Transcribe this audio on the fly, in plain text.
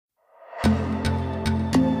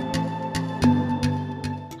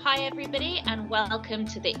everybody, and welcome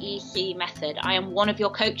to the EC Method. I am one of your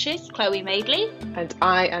coaches, Chloe Madeley. And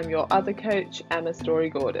I am your other coach, Emma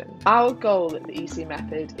Story-Gordon. Our goal at the EC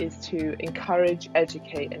Method is to encourage,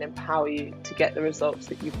 educate, and empower you to get the results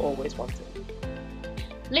that you've always wanted.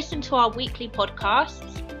 Listen to our weekly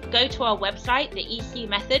podcasts, go to our website,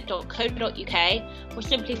 theecmethod.co.uk, or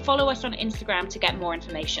simply follow us on Instagram to get more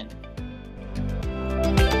information.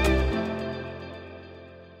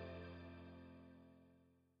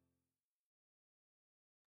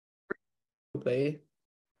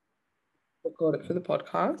 Record it for the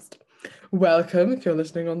podcast. Welcome if you're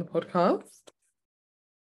listening on the podcast.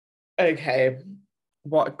 Okay,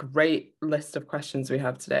 what a great list of questions we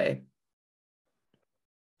have today.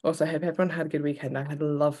 Also, I hope everyone had a good weekend. I had a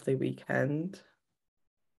lovely weekend.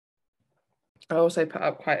 I also put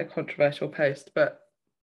up quite a controversial post, but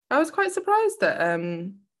I was quite surprised that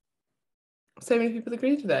so many people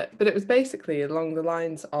agreed with it. But it was basically along the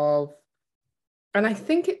lines of, and I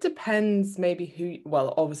think it depends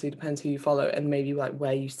obviously depends who you follow and maybe like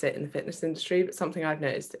where you sit in the fitness industry. But something I've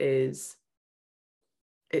noticed is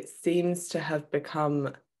it seems to have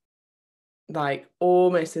become like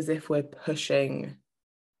almost as if we're pushing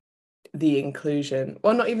the inclusion,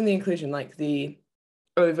 well, not even the inclusion, like the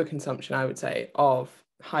overconsumption, I would say, of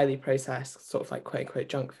highly processed sort of like quote unquote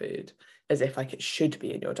junk food, as if like it should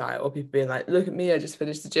be in your diet, or people being like, look at me, I just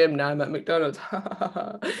finished the gym, now I'm at McDonald's.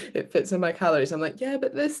 It fits in my calories. I'm like, yeah,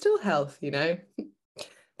 but there's still health, you know.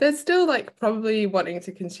 There's still like probably wanting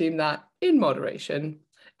to consume that in moderation.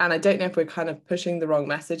 And I don't know if we're kind of pushing the wrong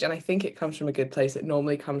message. And I think it comes from a good place. It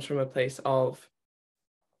normally comes from a place of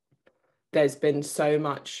there's been so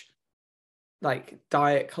much like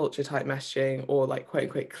diet culture type messaging, or like quote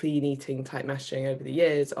unquote clean eating type messaging over the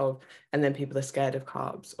years of, and then people are scared of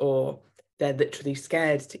carbs, or they're literally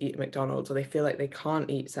scared to eat McDonald's, or they feel like they can't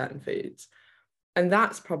eat certain foods. And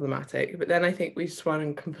that's problematic. But then I think we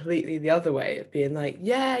swung completely the other way of being like,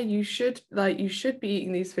 yeah, you should be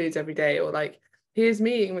eating these foods every day, or like, here's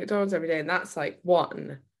me eating McDonald's every day. And that's like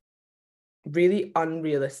one, really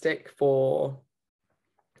unrealistic for,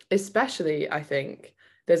 especially, I think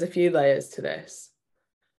there's a few layers to this.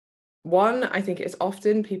 One, I think it's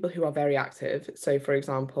often people who are very active. So for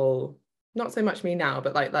example, not so much me now,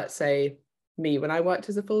 but like, let's say me when I worked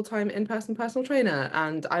as a full-time in-person personal trainer,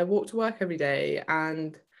 and I walked to work every day,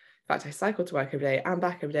 and in fact I cycled to work every day and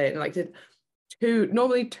back every day, and like did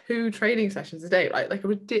normally two training sessions a day, like a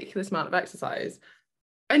ridiculous amount of exercise.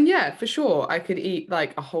 And yeah, for sure, I could eat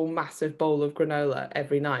like a whole massive bowl of granola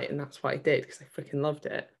every night, and that's what I did because I freaking loved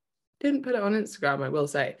it. Didn't put it on Instagram, I will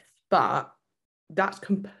say, but that's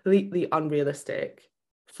completely unrealistic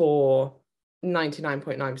for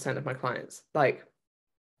 99.9% of my clients. Like,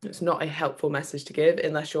 it's not a helpful message to give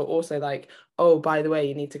unless you're also like, oh, by the way,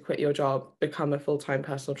 you need to quit your job, become a full-time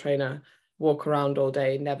personal trainer, walk around all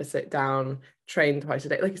day, never sit down, train twice a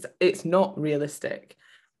day. Like, it's not realistic.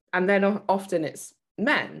 And then often it's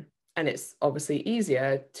men, and it's obviously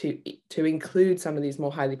easier to include some of these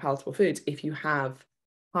more highly palatable foods if you have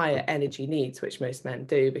higher energy needs, which most men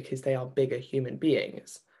do because they are bigger human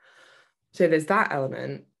beings. So there's that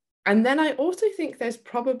element. And then I also think there's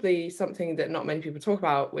probably something that not many people talk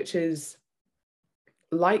about, which is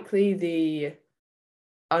likely the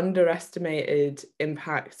underestimated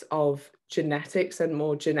impact of genetics and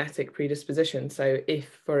more genetic predisposition. So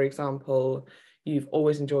if, for example, you've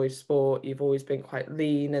always enjoyed sport, you've always been quite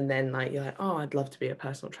lean, and then like you're like, oh, I'd love to be a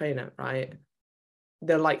personal trainer, right?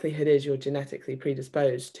 The likelihood is you're genetically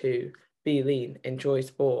predisposed to be lean, enjoy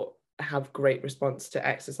sport, have great response to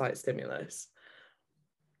exercise stimulus,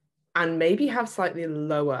 and maybe have slightly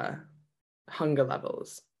lower hunger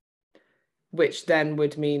levels, which then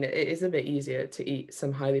would mean it is a bit easier to eat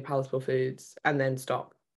some highly palatable foods and then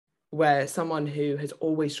stop. Where someone who has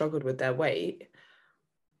always struggled with their weight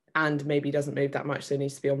and maybe doesn't move that much, so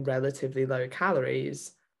needs to be on relatively low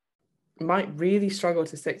calories, might really struggle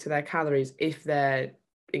to stick to their calories if they're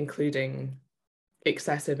including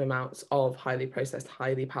excessive amounts of highly processed,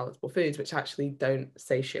 highly palatable foods, which actually don't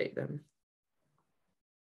satiate them.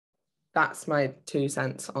 That's my 2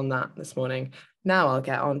 cents on that this morning. Now I'll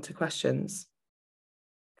get on to questions.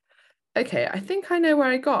 Okay, I think I know where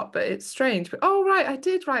I got, but it's strange. But oh, right, I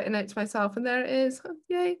did write a note to myself, and there it is. Oh,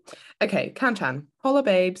 yay. Okay, Kanchan, Holla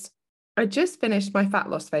babes. I just finished my fat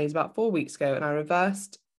loss phase about 4 weeks ago, and I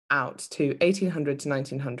reversed out to 1800 to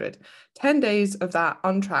 1900. 10 days of that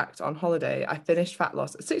untracked on holiday, I finished fat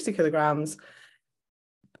loss at 60 kilograms,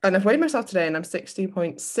 and I've weighed myself today and I'm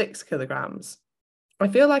 60.6 kilograms. I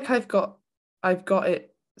feel like I've got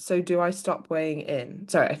it, so do I stop weighing in?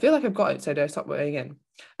 Sorry, I feel like I've got it, so do I stop weighing in?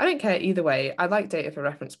 I don't care either way. I like data for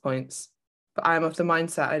reference points. but I'm of the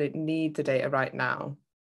mindset I don't need the data right now,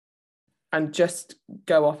 and just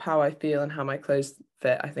go off how I feel and how my clothes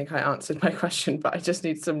fit. I think I answered my question, but I just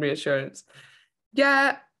need some reassurance.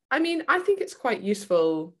 Yeah, I mean, I think it's quite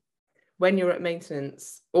useful when you're at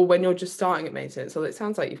maintenance or when you're just starting at maintenance. So it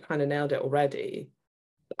sounds like you've kind of nailed it already.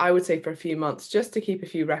 I would say for a few months, just to keep a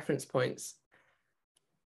few reference points.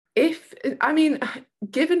 I mean,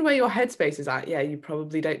 given where your headspace is at, yeah, you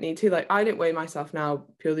probably don't need to. Like, I don't weigh myself now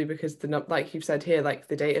purely because like you've said here, like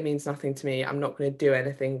the data means nothing to me. I'm not going to do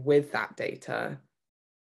anything with that data.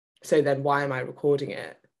 So then why am I recording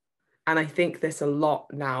it? And I think there's a lot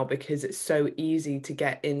now because it's so easy to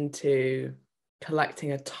get into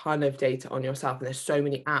collecting a ton of data on yourself. And there's so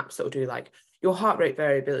many apps that will do like your heart rate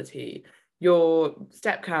variability, your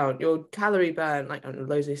step count, your calorie burn. Like, I don't know,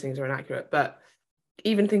 loads of these things are inaccurate, but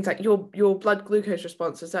even things like your blood glucose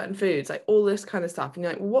response to certain foods, like all this kind of stuff. And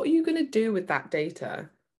you're like, well, what are you going to do with that data?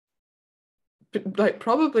 Like,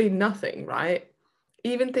 probably nothing, right?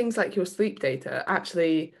 Even things like your sleep data,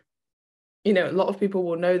 actually, you know, a lot of people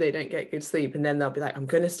will know they don't get good sleep, and then they'll be like, I'm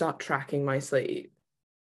going to start tracking my sleep,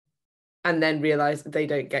 and then realize that they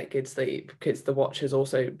don't get good sleep because the watch has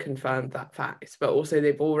also confirmed that fact, but also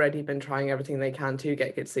they've already been trying everything they can to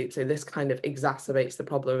get good sleep. So this kind of exacerbates the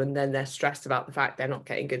problem, and then they're stressed about the fact they're not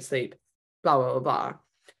getting good sleep, blah, blah, blah, blah.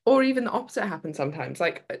 Or even the opposite happens sometimes.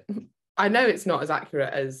 Like, I know it's not as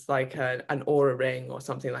accurate as like an Aura ring or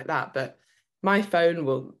something like that, but my phone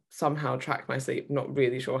will somehow track my sleep. Not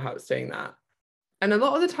really sure how it's doing that. And a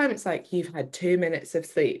lot of the time it's like, you've had 2 minutes of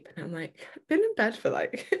sleep. And I'm like, I've been in bed for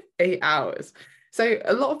like 8 hours. So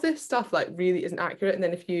a lot of this stuff like really isn't accurate. And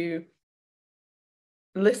then if you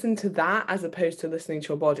listen to that as opposed to listening to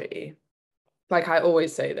your body, like I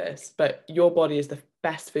always say this, but your body is the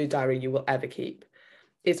best food diary you will ever keep.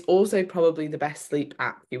 It's also probably the best sleep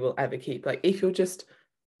app you will ever keep. Like, if you're just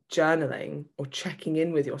journaling or checking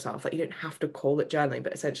in with yourself, like, you don't have to call it journaling,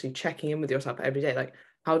 but essentially checking in with yourself every day, like,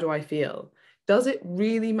 how do I feel? Does it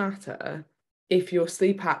really matter if your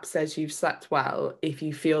sleep app says you've slept well if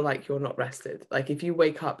you feel like you're not rested? Like, if you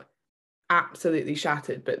wake up absolutely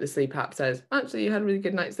shattered but the sleep app says actually you had a really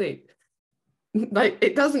good night's sleep, like,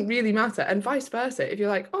 it doesn't really matter. And vice versa, if you're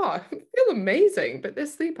like, oh, I feel amazing, but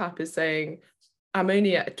this sleep app is saying I'm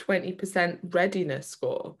only at a 20% readiness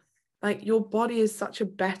score. Like, your body is such a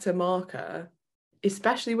better marker,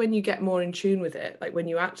 especially when you get more in tune with it. Like, when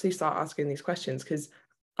you actually start asking these questions, because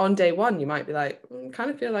on day one, you might be like, kind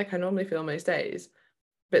of feel like I normally feel most days.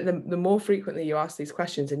 But the more frequently you ask these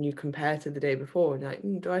questions and you compare to the day before, and like,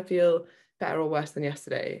 do I feel better or worse than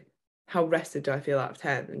yesterday? How rested do I feel out of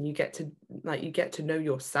 10? And you get to know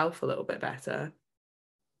yourself a little bit better.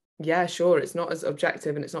 Yeah, sure, it's not as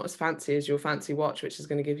objective and it's not as fancy as your fancy watch, which is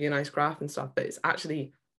going to give you a nice graph and stuff, but it's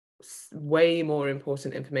actually way more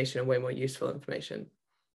important information and way more useful information.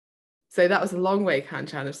 So that was a long way,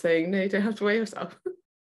 Kanchan, of saying, no, you don't have to weigh yourself.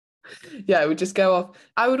 Yeah, it would just go off.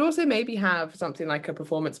 I would also maybe have something like a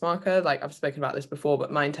performance marker. Like, I've spoken about this before,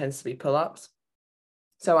 but mine tends to be pull-ups.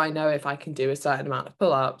 So I know if I can do a certain amount of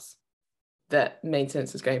pull-ups, that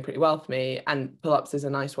maintenance is going pretty well for me. And pull-ups is a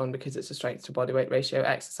nice one because it's a strength to body weight ratio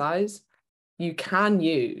exercise. You can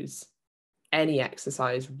use any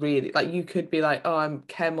exercise, really. Like, you could be like, oh, I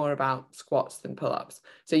care more about squats than pull-ups.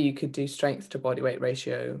 So you could do strength to body weight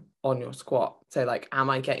ratio on your squat. So like, am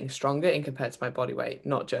I getting stronger in compared to my body weight?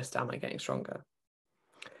 Not just am I getting stronger?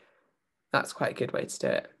 That's quite a good way to do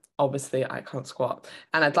it. Obviously, I can't squat.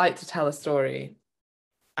 And I'd like to tell a story.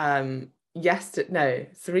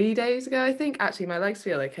 3 days ago, I think. Actually, my legs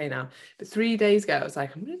feel okay now. But 3 days ago, I was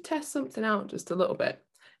like, I'm going to test something out just a little bit.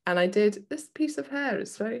 And I did, this piece of hair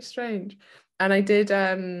is very strange. And I did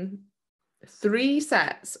 3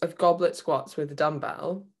 sets of goblet squats with a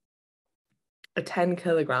dumbbell, a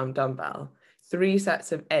 10-kilogram dumbbell, 3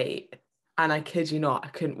 sets of 8. And I kid you not, I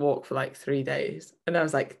couldn't walk for like 3 days. And I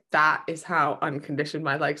was like, that is how unconditioned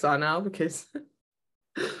my legs are now, because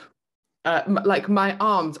like, my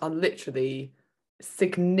arms are literally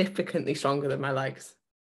significantly stronger than my legs.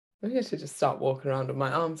 Maybe I should just start walking around with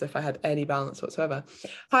my arms if I had any balance whatsoever.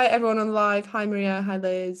 Hi, everyone on live. Hi, Maria. Hi,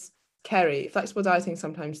 Liz. Kerry. Flexible dieting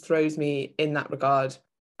sometimes throws me in that regard.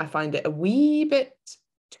 I find it a wee bit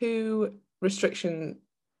too flexible,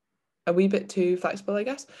 I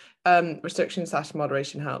guess.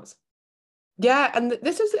 Restriction/moderation helps. Yeah, and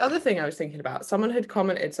this is the other thing I was thinking about. Someone had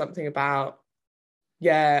commented something about,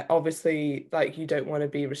 yeah, obviously, like, you don't want to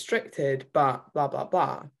be restricted, but blah, blah,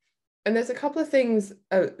 blah. And there's a couple of things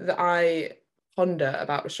that I ponder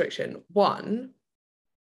about restriction. One,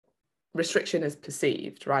 restriction is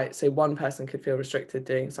perceived, right? So one person could feel restricted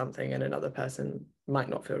doing something and another person might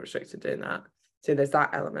not feel restricted doing that. So there's that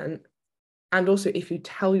element. And also, if you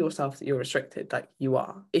tell yourself that you're restricted, like you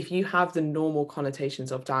are, if you have the normal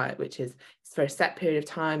connotations of diet, which is it's for a set period of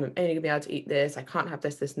time, I'm only gonna be able to eat this, I can't have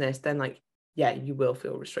this, this, and this, then like, yeah, you will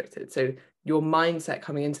feel restricted. So your mindset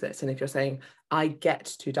coming into this, and if you're saying, I get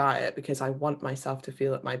to diet because I want myself to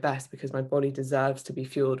feel at my best, because my body deserves to be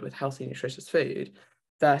fueled with healthy, nutritious food,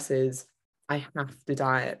 versus I have to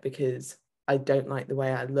diet because I don't like the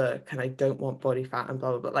way I look and I don't want body fat and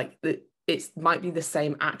blah, blah, blah. Like it might be the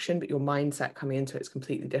same action, but your mindset coming into it is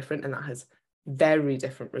completely different. And that has very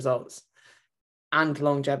different results and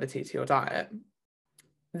longevity to your diet.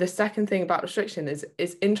 The second thing about restriction is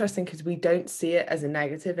it's interesting because we don't see it as a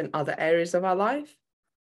negative in other areas of our life.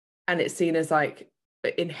 And it's seen as like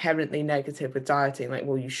inherently negative with dieting, like,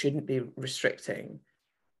 well, you shouldn't be restricting.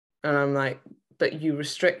 And I'm like, but you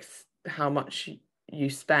restrict how much you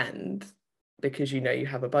spend because you know you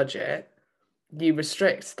have a budget. You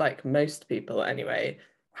restrict, like most people anyway,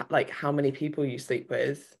 like how many people you sleep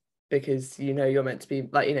with, because you know you're meant to be,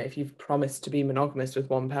 like, you know, if you've promised to be monogamous with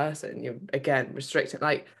one person, you're again restricting.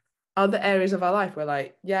 Like other areas of our life, we're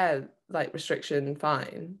like, yeah, like restriction,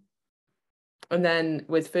 fine. And then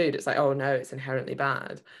with food, it's like, oh no, it's inherently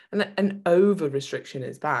bad. And an over restriction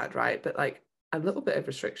is bad, right? But like a little bit of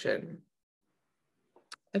restriction,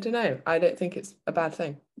 I don't know. I don't think it's a bad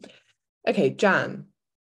thing. Okay, Jan.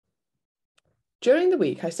 During the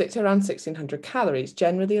week, I stick to around 1,600 calories,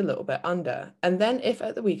 generally a little bit under. And then if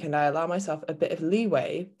at the weekend I allow myself a bit of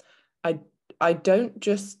leeway, I don't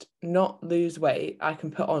just not lose weight, I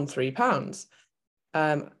can put on 3 pounds.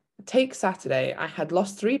 Take Saturday, I had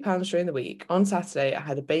lost 3 pounds during the week. On Saturday, I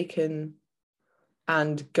had a bacon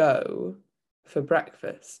and go for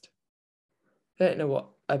breakfast. I don't know what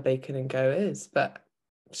a bacon and go is, but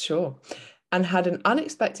sure. And had an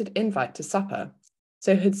unexpected invite to supper.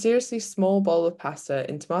 So had seriously small bowl of pasta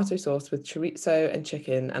in tomato sauce with chorizo and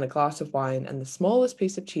chicken and a glass of wine and the smallest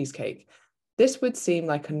piece of cheesecake. This would seem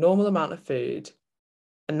like a normal amount of food,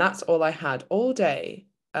 and that's all I had all day.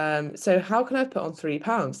 So how can I put on 3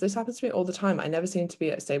 pounds? This happens to me all the time. I never seem to be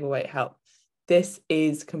at a stable weight. Help. This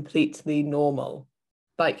is completely normal.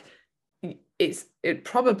 Like it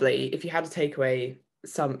probably, if you had to take away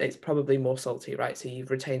some, it's probably more salty, right? So you've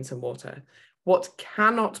retained some water. What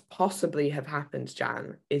cannot possibly have happened,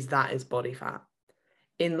 Jan, is that is body fat.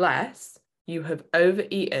 Unless you have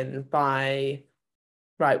overeaten by,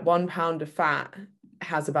 right, 1 pound of fat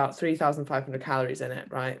has about 3,500 calories in it,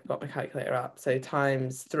 right? I've got my calculator up. So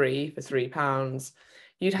times 3 for 3 pounds,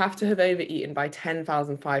 you'd have to have overeaten by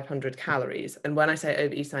 10,500 calories. And when I say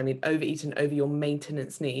overeaten, I mean overeaten over your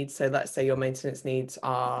maintenance needs. So let's say your maintenance needs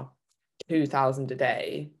are 2,000 a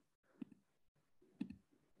day.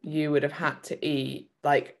 You would have had to eat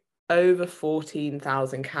like over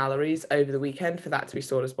 14,000 calories over the weekend for that to be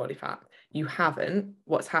stored as body fat. You haven't.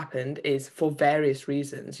 What's happened is, for various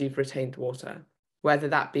reasons, you've retained water, whether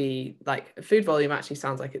that be like food volume actually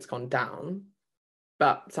sounds like it's gone down,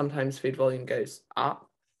 but sometimes food volume goes up.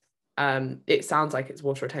 It sounds like it's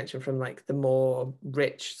water retention from like the more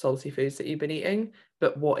rich salty foods that you've been eating,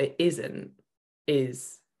 but what it isn't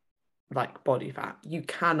is like body fat. You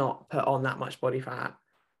cannot put on that much body fat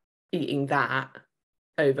eating that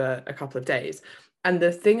over a couple of days. And the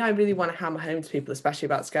thing I really want to hammer home to people, especially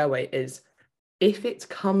about scale weight, is if it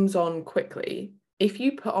comes on quickly, if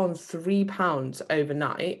you put on 3 pounds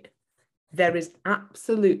overnight, there is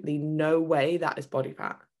absolutely no way that is body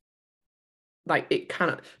fat. Like it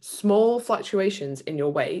cannot. Small fluctuations in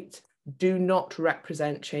your weight do not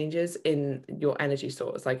represent changes in your energy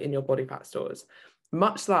stores, like in your body fat stores.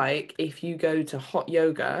 Much like if you go to hot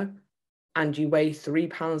yoga and you weigh 3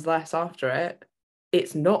 pounds less after it,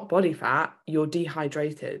 it's not body fat, you're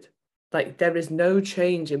dehydrated. Like there is no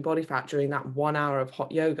change in body fat during that 1 hour of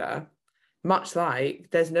hot yoga, much like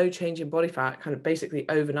there's no change in body fat kind of basically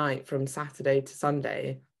overnight from Saturday to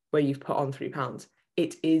Sunday where you've put on 3 pounds.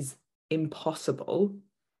 It is impossible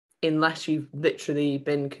unless you've literally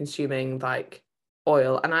been consuming like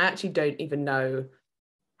oil. And I actually don't even know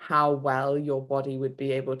how well your body would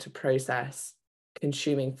be able to process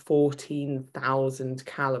consuming 14,000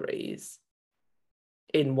 calories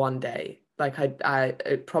in one day. Like I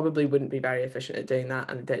it probably wouldn't be very efficient at doing that.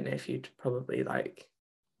 And I don't know if you'd probably, like,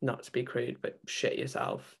 not to be crude, but shit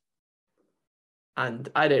yourself. And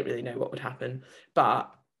I don't really know what would happen,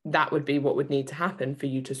 but that would be what would need to happen for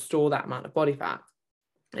you to store that amount of body fat.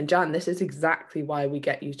 And Jan, this is exactly why we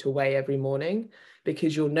get you to weigh every morning,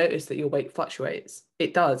 because you'll notice that your weight fluctuates.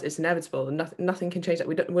 It does. It's inevitable. And nothing can change that.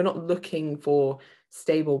 We're not looking for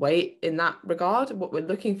stable weight in that regard. What we're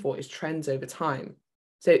looking for is trends over time.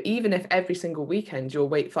 So even if every single weekend your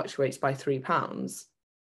weight fluctuates by 3 pounds,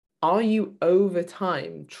 Are you over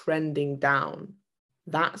time trending down?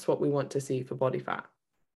 That's what we want to see for body fat.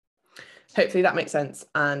 Hopefully that makes sense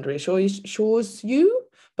and reassures you.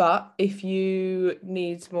 But if you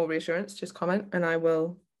need more reassurance, just comment and I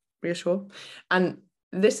will reassure. And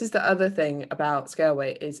this is the other thing about scale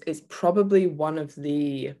weight is it's probably one of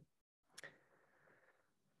the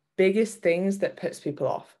biggest things that puts people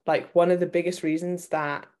off. Like one of the biggest reasons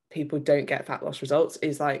that people don't get fat loss results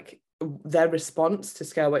is like their response to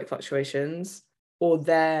scale weight fluctuations or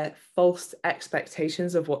their false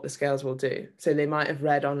expectations of what the scales will do. So they might have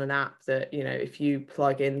read on an app that, you know, if you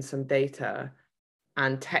plug in some data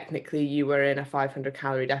and technically you were in a 500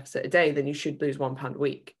 calorie deficit a day, then you should lose 1 pound a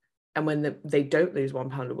week. And when they don't lose 1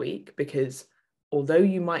 pound a week, because although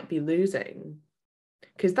you might be losing,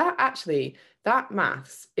 because that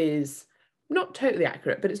maths is not totally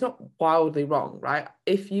accurate, but it's not wildly wrong, right?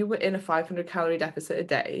 If you were in a 500 calorie deficit a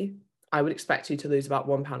day, I would expect you to lose about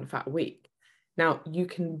 1 pound of fat a week. Now, you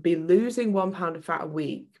can be losing 1 pound of fat a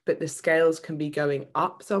week, but the scales can be going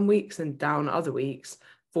up some weeks and down other weeks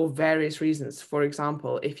for various reasons. For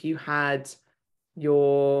example, if you had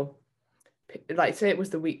your, like say it was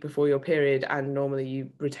the week before your period and normally you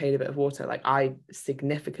retain a bit of water, like I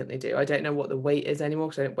significantly do. I don't know what the weight is anymore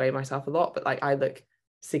because I don't weigh myself a lot, but like I look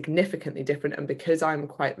significantly different. And because I'm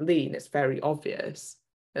quite lean, it's very obvious,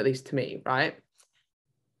 at least to me, right?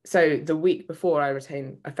 So the week before I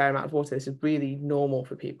retain a fair amount of water. This is really normal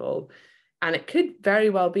for people. And it could very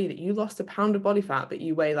well be that you lost a pound of body fat, but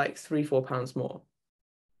you weigh like 3-4 pounds more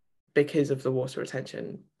because of the water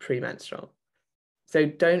retention premenstrual. So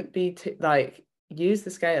don't be like, use the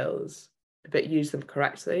scales, but use them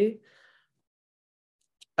correctly.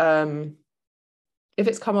 If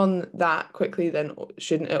it's come on that quickly, then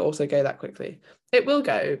shouldn't it also go that quickly? It will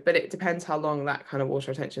go, but it depends how long that kind of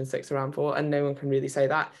water retention sticks around for, and no one can really say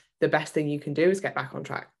that. The best thing you can do is get back on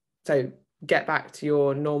track. So get back to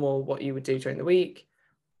your normal, what you would do during the week,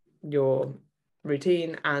 your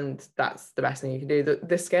routine, and that's the best thing you can do.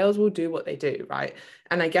 The scales will do what they do, right?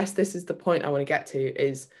 And I guess this is the point I want to get to,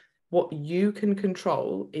 is what you can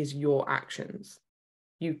control is your actions.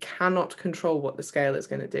 You cannot control what the scale is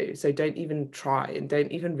going to do. So don't even try and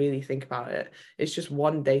don't even really think about it. It's just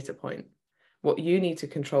one data point. What you need to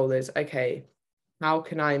control is, okay, how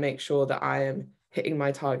can I make sure that I am hitting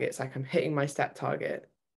my targets? Like I'm hitting my step target.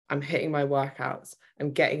 I'm hitting my workouts.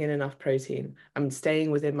 I'm getting in enough protein. I'm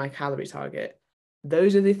staying within my calorie target.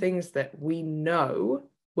 Those are the things that we know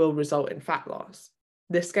will result in fat loss.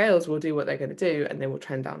 The scales will do what they're going to do and they will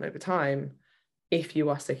trend down over time if you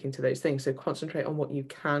are sticking to those things. So concentrate on what you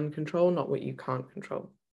can control, not what you can't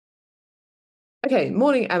control. Okay,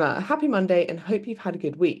 morning, Emma. Happy Monday and hope you've had a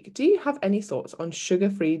good week. Do you have any thoughts on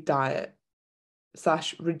sugar-free diet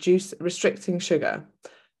 / restricting sugar?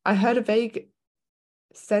 I heard a vague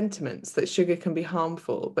sentiments that sugar can be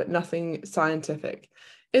harmful, but nothing scientific.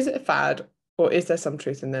 Is it a fad or is there some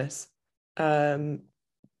truth in this? I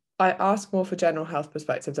ask more for general health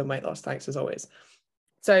perspective than weight loss. Thanks as always.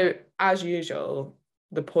 So as usual,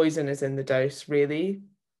 the poison is in the dose, really.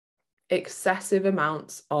 Excessive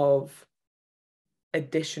amounts of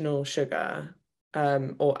additional sugar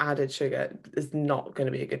or added sugar is not going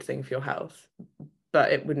to be a good thing for your health.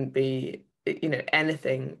 But it wouldn't be, you know,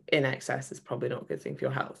 anything in excess is probably not a good thing for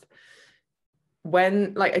your health.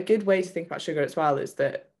 When, like, a good way to think about sugar as well is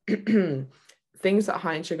that things that are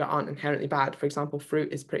high in sugar aren't inherently bad. For example,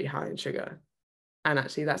 fruit is pretty high in sugar. And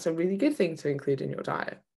actually, that's a really good thing to include in your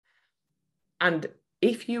diet. And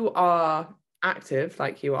if you are active,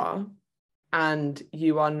 like you are, and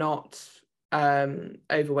you are not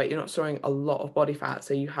overweight, you're not storing a lot of body fat,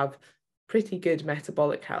 so you have pretty good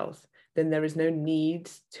metabolic health, then there is no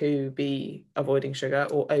need to be avoiding sugar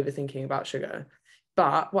or overthinking about sugar.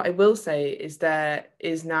 But what I will say is there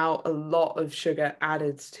is now a lot of sugar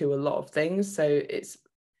added to a lot of things. So it's,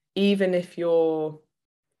 even if you're,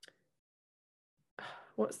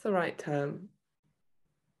 what's the right term?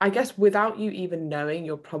 I guess without you even knowing,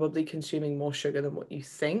 you're probably consuming more sugar than what you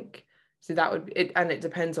think. So that would be it, and it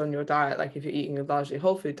depends on your diet. Like if you're eating a largely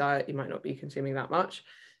whole food diet, you might not be consuming that much.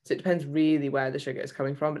 So it depends really where the sugar is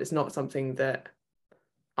coming from, but it's not something that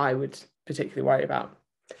I would particularly worry about.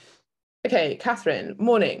 Okay, Catherine,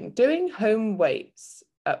 morning. Doing home weights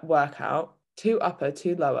at workout, 2 upper,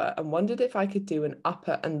 2 lower, and wondered if I could do an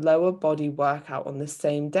upper and lower body workout on the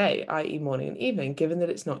same day, i.e. morning and evening, given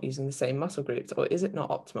that it's not using the same muscle groups, or is it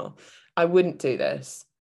not optimal? I wouldn't do this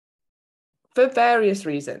for various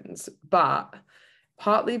reasons, but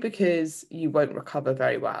partly because you won't recover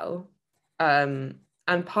very well,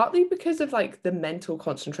 and partly because of like the mental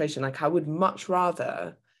concentration. Like I would much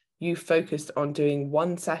rather you focused on doing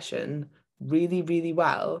one session really, really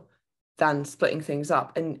well than splitting things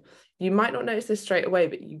up. And you might not notice this straight away,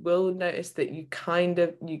 but you will notice that you kind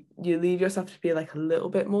of you leave yourself to be like a little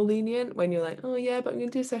bit more lenient when you're like, oh yeah, but I'm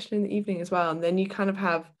gonna do a session in the evening as well. And then you kind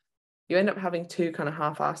of you end up having two kind of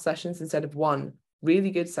half-assed sessions instead of one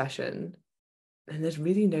really good session. And there's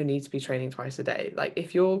really no need to be training twice a day. Like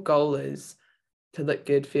if your goal is to look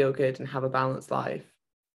good, feel good, and have a balanced life,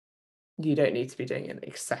 you don't need to be doing an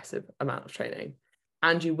excessive amount of training.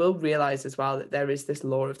 And you will realize as well that there is this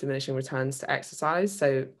law of diminishing returns to exercise.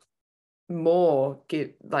 So more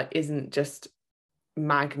isn't just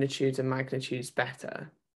magnitudes and magnitudes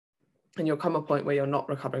better. And you'll come a point where you're not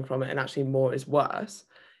recovering from it and actually more is worse.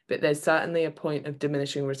 But there's certainly a point of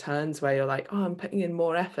diminishing returns where you're like, oh, I'm putting in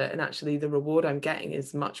more effort and actually the reward I'm getting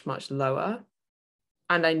is much, much lower.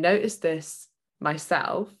 And I noticed this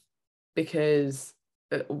myself because,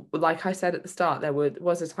 like I said at the start, there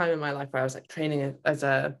was a time in my life where I was like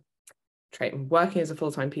working as a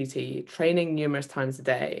full-time PT, training numerous times a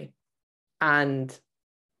day. And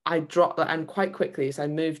I dropped, and quite quickly, so I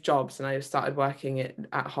moved jobs and I started working at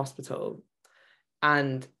a hospital,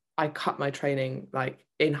 and I cut my training like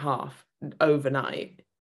in half overnight,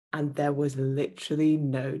 and there was literally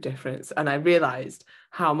no difference. And I realized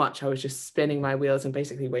how much I was just spinning my wheels and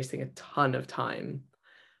basically wasting a ton of time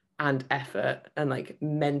and effort and like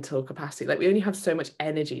mental capacity. Like we only have so much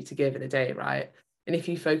energy to give in a day, right? And if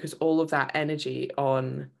you focus all of that energy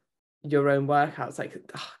on your own workouts, like,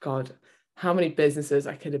 oh God, how many businesses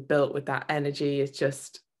I could have built with that energy. It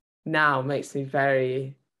just now makes me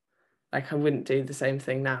very, like, I wouldn't do the same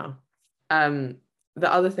thing now.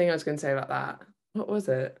 The other thing I was going to say about that, what was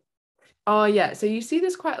it? Oh yeah, so you see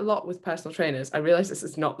this quite a lot with personal trainers. I realize this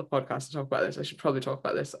is not the podcast to talk about this. I should probably talk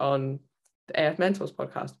about this on the AF Mentors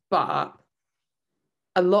podcast, but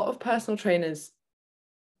a lot of personal trainers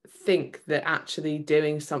think that actually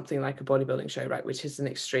doing something like a bodybuilding show, right, which is an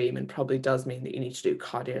extreme and probably does mean that you need to do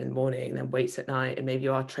cardio in the morning and then weights at night, and maybe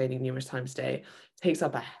you are training numerous times a day, takes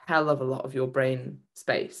up a hell of a lot of your brain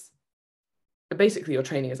space. But basically you're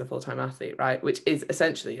training as a full-time athlete, right, which is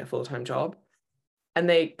essentially a full-time job. And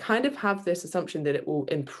they kind of have this assumption that it will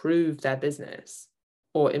improve their business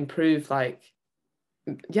or improve, like,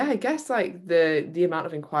 yeah, I guess like the amount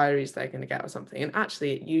of inquiries they're going to get or something. And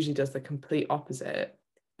actually it usually does the complete opposite,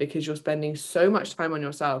 because you're spending so much time on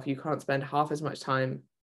yourself, you can't spend half as much time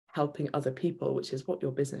helping other people, which is what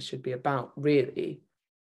your business should be about, really.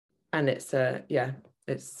 And it's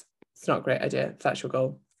it's not a great idea if that's your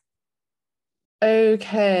goal.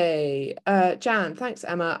 Okay, Jan, thanks,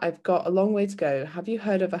 Emma. I've got a long way to go. Have you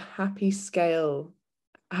heard of Happy Scale,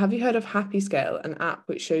 an app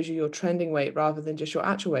which shows you your trending weight rather than just your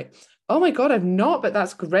actual weight? Oh my God, I've not, but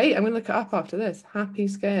that's great. I'm gonna look it up after this. Happy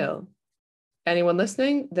Scale. Anyone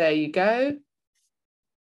listening? There you go.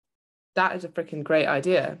 That is a freaking great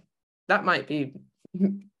idea. That might be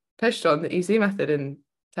pushed on the EC method in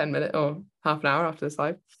 10 minutes or half an hour after this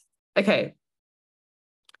live. Okay.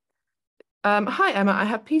 Hi, Emma. I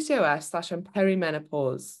have PCOS / I'm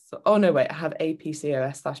perimenopause. Oh, no, wait. I have a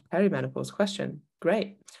PCOS / perimenopause question.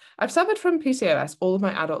 Great. I've suffered from PCOS all of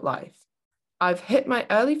my adult life. I've hit my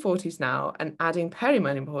early 40s now and adding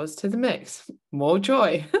perimenopause to the mix. More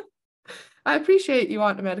joy. I appreciate you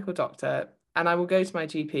aren't a medical doctor and I will go to my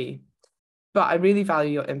GP, but I really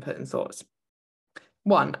value your input and thoughts.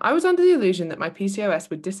 1, I was under the illusion that my PCOS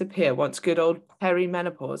would disappear once good old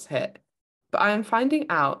perimenopause hit, but I am finding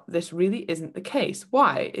out this really isn't the case.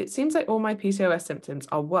 Why? It seems like all my PCOS symptoms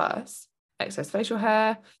are worse. Excess facial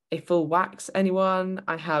hair, a full wax, anyone?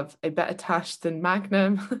 I have a better tash than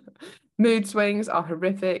Magnum. Mood swings are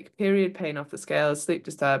horrific, period pain off the scales, sleep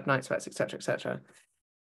disturbed, night sweats, etc., etc.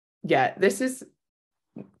 Yeah, this is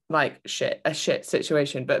like a shit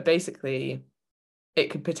situation, but basically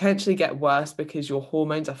it could potentially get worse because your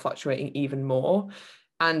hormones are fluctuating even more.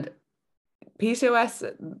 And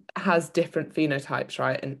PCOS has different phenotypes,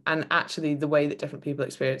 right? And actually the way that different people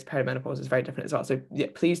experience perimenopause is very different as well. So yeah,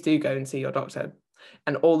 please do go and see your doctor.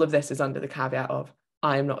 And all of this is under the caveat of,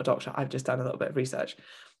 I am not a doctor. I've just done a little bit of research.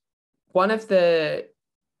 One of the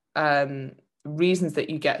reasons that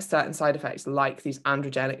you get certain side effects, like these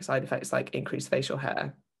androgenic side effects, like increased facial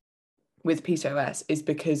hair with PCOS, is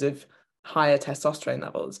because of higher testosterone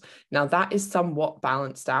levels. Now that is somewhat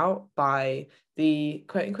balanced out by the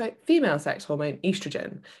quote unquote female sex hormone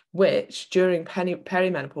estrogen, which during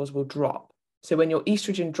perimenopause will drop. So when your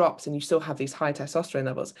estrogen drops and you still have these high testosterone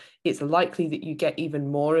levels, it's likely that you get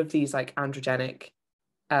even more of these like androgenic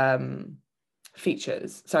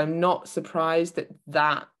features. So I'm not surprised that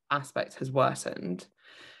that aspect has worsened.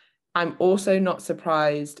 I'm also not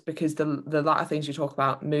surprised because the latter things you talk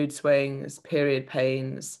about, mood swings, period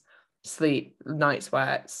pains, sleep, night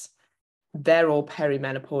sweats, they're all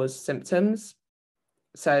perimenopause symptoms.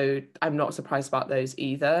 So I'm not surprised about those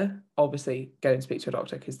either. Obviously, go and speak to a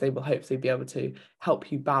doctor because they will hopefully be able to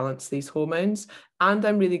help you balance these hormones. And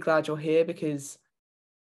I'm really glad you're here because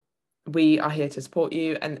we are here to support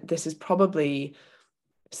you. And this is probably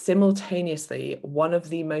simultaneously one of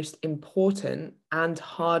the most important and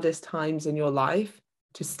hardest times in your life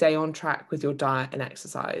to stay on track with your diet and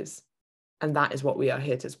exercise. And that is what we are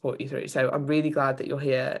here to support you through. So I'm really glad that you're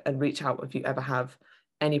here, and reach out if you ever have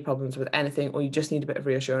any problems with anything, or you just need a bit of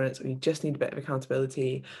reassurance, or you just need a bit of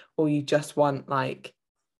accountability, or you just want like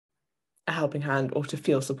a helping hand or to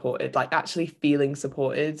feel supported. Like actually feeling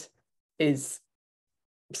supported is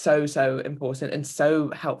so important and so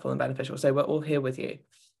helpful and beneficial. So we're all here with you.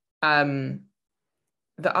 What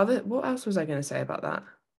else was I going to say about that?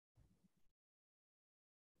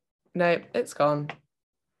 No, it's gone.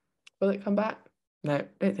 Will it come back? No, I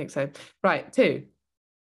don't think so. Right, 2.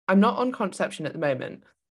 I'm not on contraception at the moment,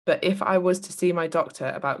 but if I was to see my doctor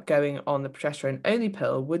about going on the progesterone only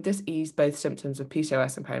pill, would this ease both symptoms of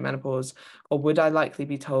PCOS and perimenopause, or would I likely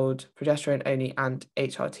be told progesterone only and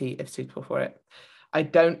HRT if suitable for it? I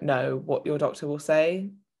don't know what your doctor will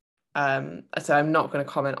say. So I'm not going to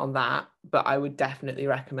comment on that, but I would definitely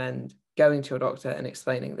recommend going to your doctor and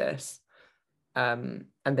explaining this. And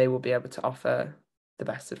they will be able to offer the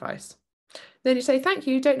best advice. Then you say, thank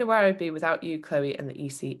you, don't know where I'd be without you, Chloe, and the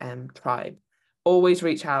ECM tribe. Always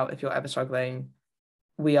reach out if you're ever struggling.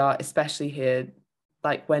 We are especially here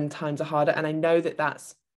like when times are harder. And I know that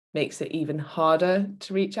that's makes it even harder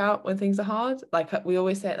to reach out when things are hard. Like we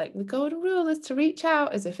always say, like the golden rule is to reach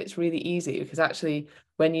out, as if it's really easy, because actually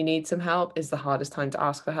when you need some help is the hardest time to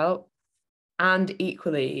ask for help. And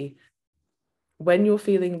equally, when you're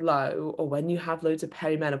feeling low or when you have loads of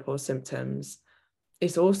perimenopause symptoms,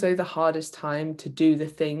 it's also the hardest time to do the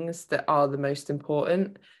things that are the most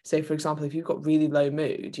important. So for example, if you've got really low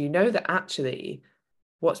mood, you know that actually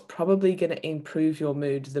what's probably going to improve your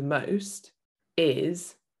mood the most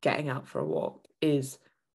is getting out for a walk, is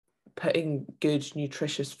putting good,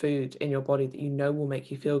 nutritious food in your body that you know will make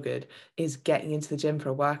you feel good, is getting into the gym for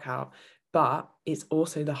a workout. But it's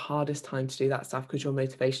also the hardest time to do that stuff because your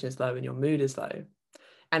motivation is low and your mood is low.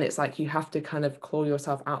 And it's like you have to kind of claw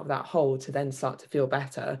yourself out of that hole to then start to feel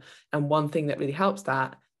better. And one thing that really helps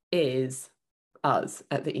that is us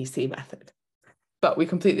at the EC method. But we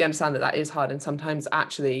completely understand that that is hard. And sometimes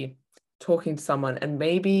actually talking to someone and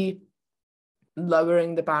maybe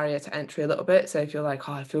lowering the barrier to entry a little bit. So if you're like,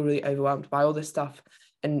 oh, I feel really overwhelmed by all this stuff.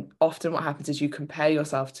 And often what happens is you compare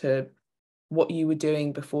yourself to what you were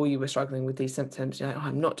doing before you were struggling with these symptoms. You're like, oh,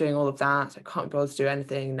 I'm not doing all of that. I can't be able to do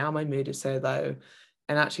anything. Now my mood is so low.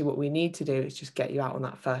 And actually what we need to do is just get you out on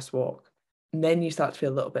that first walk. And then you start to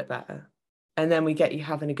feel a little bit better. And then we get you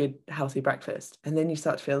having a good, healthy breakfast. And then you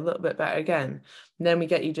start to feel a little bit better again. And then we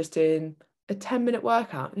get you just doing a 10-minute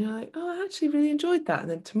workout. And you're like, oh, I actually really enjoyed that. And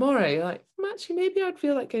then tomorrow you're like, actually, maybe I'd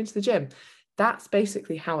feel like going to the gym. That's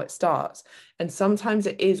basically how it starts. And sometimes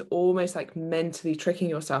it is almost like mentally tricking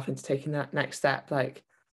yourself into taking that next step. Like,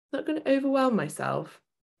 I'm not going to overwhelm myself.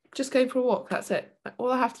 Just go for a walk. That's it. Like,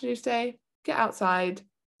 all I have to do today, get outside,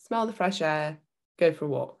 smell the fresh air, go for a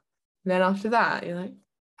walk. And then after that, you're like,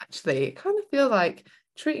 actually, it kind of feel like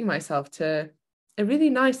treating myself to a really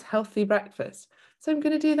nice, healthy breakfast. So I'm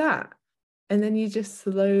going to do that. And then you just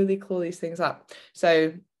slowly claw these things up.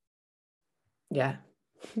 So, yeah.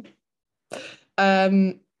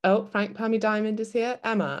 Oh, Frank Pammy Diamond is here.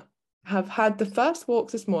 Emma, have had the first walk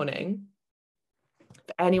this morning.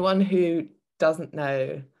 For anyone who doesn't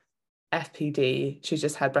know FPD, she's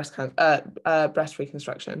just had breast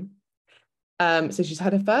reconstruction. So she's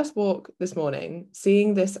had her first walk this morning,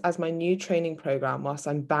 seeing this as my new training program whilst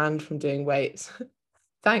I'm banned from doing weights.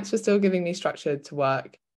 Thanks for still giving me structure to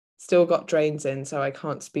work. Still got drains in, so I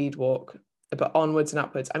can't speed walk, but onwards and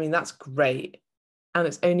upwards. I mean, that's great. And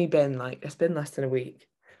it's only been it's been less than a week.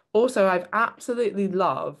 Also, I've absolutely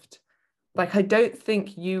loved, like, I don't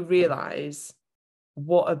think you realize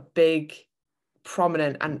what a big,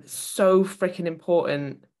 prominent, and so freaking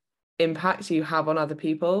important impact you have on other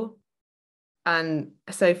people. And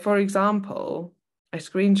so, for example, I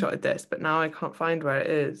screenshotted this, but now I can't find where it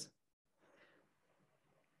is.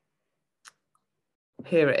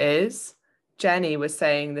 Here it is. Jenny was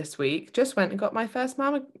saying this week, just went and got my first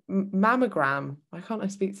mammogram. Why can't I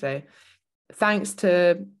speak today? Thanks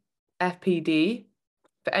to FPD.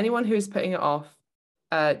 For anyone who is putting it off,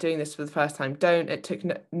 doing this for the first time, don't. It took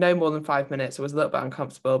no more than 5 minutes. It was a little bit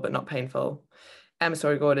uncomfortable, but not painful. Emma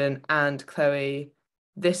Story Gordon and Chloe,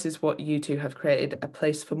 this is what you two have created, a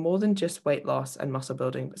place for more than just weight loss and muscle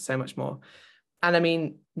building, but so much more. And I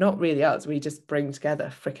mean, not really us, we just bring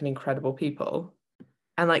together freaking incredible people.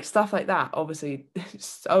 And like stuff like that, obviously, is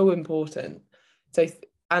so important. So,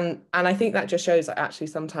 and I think that just shows that actually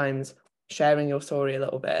sometimes sharing your story a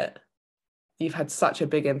little bit, you've had such a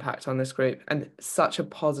big impact on this group and such a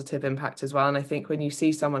positive impact as well. And I think when you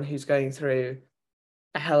see someone who's going through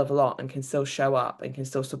a hell of a lot and can still show up and can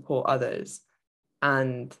still support others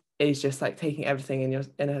and is just like taking everything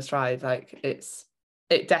in her stride, like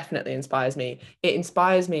it definitely inspires me. It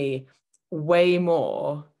inspires me way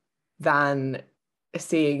more than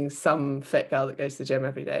seeing some fit girl that goes to the gym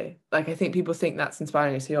every day. Like I think people think that's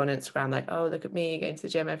inspiring. I see on Instagram, like, oh, look at me going to the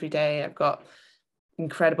gym every day. I've got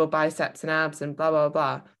incredible biceps and abs and blah blah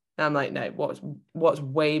blah. And I'm like, no, what's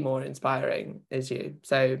way more inspiring is you.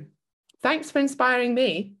 So thanks for inspiring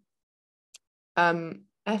me.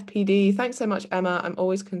 FPD, thanks so much, Emma. I'm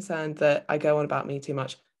always concerned that I go on about me too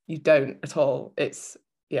much. You don't at all. It's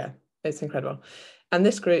incredible. And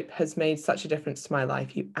this group has made such a difference to my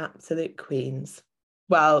life, you absolute queens.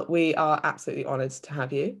 Well, we are absolutely honoured to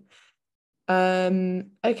have you.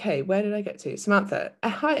 Okay, where did I get to? Samantha.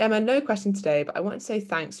 Hi, Emma. No question today, but I want to say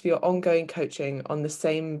thanks for your ongoing coaching on the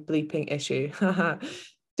same bleeping issue.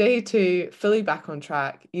 Day 2, fully back on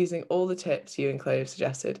track, using all the tips you and Chloe have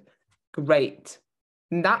suggested. Great.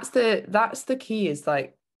 And that's the key, is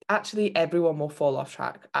like actually everyone will fall off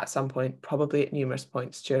track at some point, probably at numerous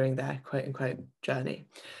points during their quote unquote journey.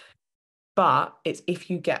 But it's if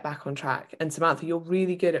you get back on track. And Samantha, you're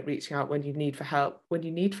really good at reaching out when you need for help. When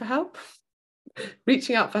you need for help?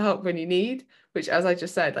 Reaching out for help when you need, which, as I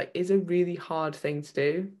just said, like is a really hard thing to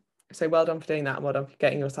do. So well done for doing that, and well done for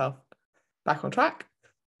getting yourself back on track.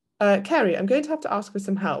 Kerry, I'm going to have to ask for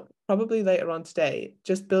some help, probably later on today,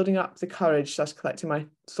 just building up the courage / collecting my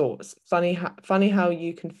thoughts. Funny how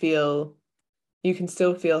you can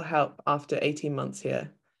still feel help after 18 months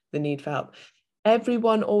here, the need for help.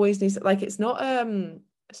 Everyone always needs, like, it's not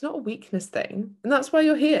a weakness thing, and that's why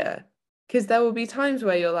you're here. Because there will be times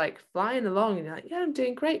where you're like flying along and you're like, yeah, I'm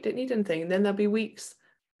doing great, don't need anything. And then there'll be weeks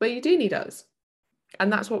where you do need us. And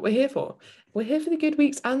that's what we're here for. We're here for the good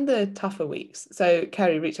weeks and the tougher weeks. So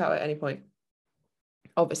Kerry, reach out at any point,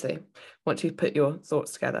 obviously, once you've put your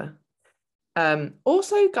thoughts together.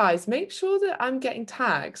 Also, guys, make sure that I'm getting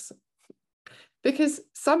tags, because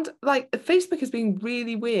some, like, Facebook has been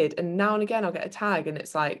really weird, and now and again I'll get a tag and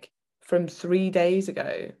it's like from 3 days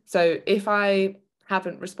ago. So if I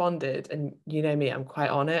haven't responded, and you know me, I'm quite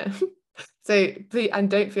on it. So please, and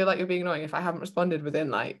don't feel like you're being annoying if I haven't responded within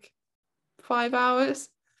like 5 hours,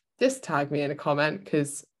 just tag me in a comment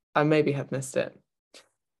because I maybe have missed it.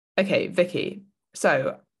 Okay, Vicky.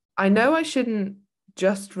 So I know I shouldn't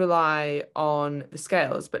just rely on the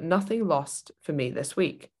scales, but nothing lost for me this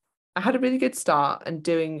week. I had a really good start and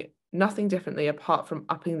doing nothing differently apart from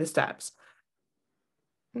upping the steps.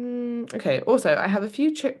 Okay, also, I have a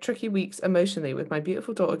few tricky weeks emotionally with my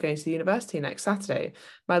beautiful daughter going to the university next Saturday.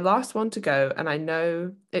 My last one to go, and I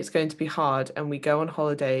know it's going to be hard, and we go on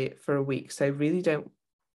holiday for a week, so really don't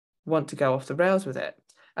want to go off the rails with it.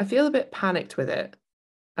 I feel a bit panicked with it.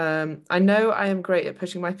 I know I am great at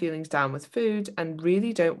pushing my feelings down with food and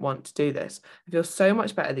really don't want to do this. I feel so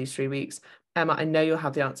much better these 3 weeks. Emma, I know you'll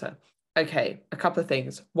have the answer. Okay, a couple of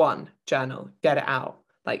things. 1, journal, get it out.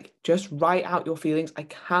 Like, just write out your feelings. I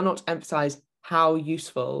cannot emphasize how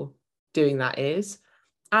useful doing that is.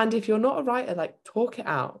 And if you're not a writer, like, talk it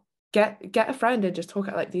out. Get a friend and just talk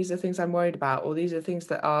out, like, these are things I'm worried about, or these are things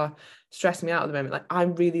that are stressing me out at the moment. Like,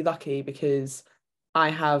 I'm really lucky because I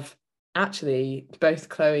have actually both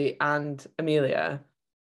Chloe and Amelia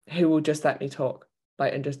who will just let me talk,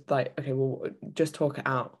 like, and just like, okay, well, just talk it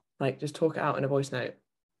out. Like, just talk it out in a voice note.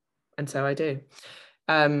 And so I do.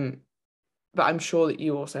 But I'm sure that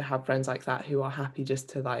you also have friends like that who are happy just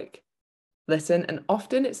to like listen. And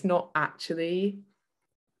often it's not actually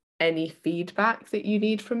any feedback that you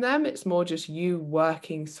need from them. It's more just you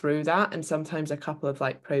working through that. And sometimes a couple of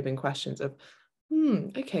like probing questions of,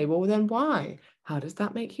 okay, well then why? How does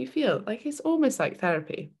that make you feel? Like, it's almost like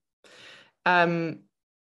therapy. The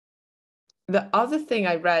other thing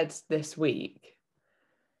I read this week,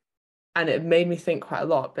 and it made me think quite a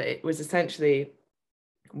lot, but it was essentially,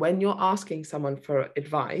 when you're asking someone for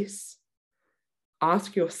advice,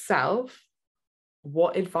 ask yourself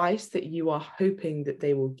what advice that you are hoping that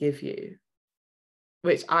they will give you,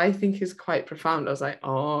 which I think is quite profound. I was like,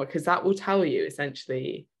 oh, because that will tell you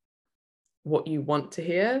essentially what you want to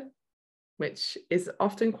hear, which is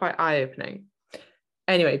often quite eye-opening.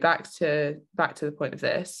 Anyway, back to the point of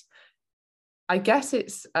this. I guess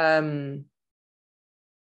it's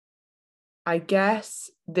I guess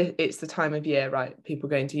it's the time of year, right? People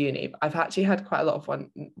going to uni. I've actually had quite a lot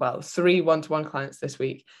of 3 one-to-one clients this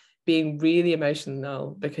week being really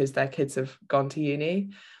emotional because their kids have gone to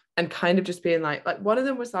uni, and kind of just being like one of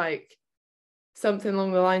them was like something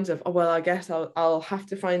along the lines of, oh, well, I guess I'll have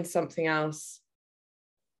to find something else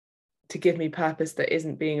to give me purpose that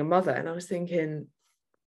isn't being a mother. And I was thinking,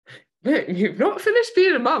 look, you've not finished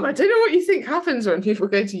being a mum. I don't know what you think happens when people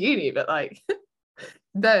go to uni, but like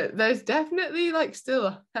there's definitely like still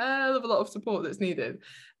a hell of a lot of support that's needed.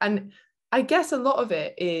 And I guess a lot of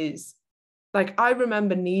it is like, I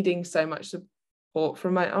remember needing so much support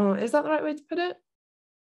from is that the right way to put it?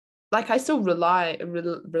 Like, I still relayed,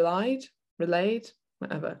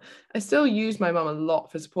 whatever. I still used my mum a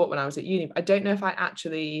lot for support when I was at uni. But I don't know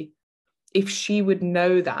if she would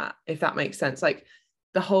know that, if that makes sense. Like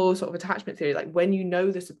the whole sort of attachment theory, like when you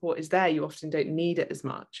know the support is there, you often don't need it as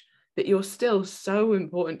much, but you're still so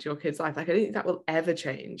important to your kid's life. Like, I don't think that will ever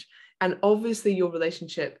change. And obviously your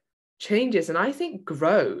relationship changes, and I think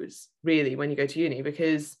grows really when you go to uni,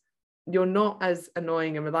 because you're not as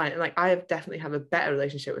annoying and reliant. And like, I definitely have a better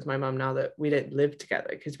relationship with my mum now that we don't live together,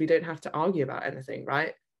 because we don't have to argue about anything,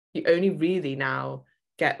 right? You only really now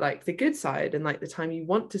get like the good side and like the time you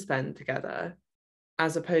want to spend together,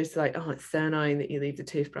 as opposed to like, oh, it's so annoying that you leave the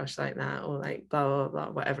toothbrush like that, or like blah blah blah,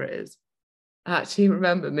 whatever it is. I actually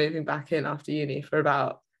remember moving back in after uni for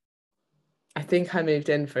I think I moved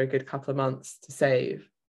in for a good couple of months to save,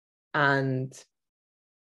 and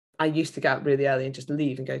I used to get up really early and just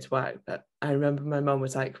leave and go to work. But I remember my mum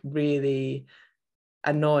was like really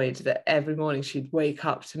annoyed that every morning she'd wake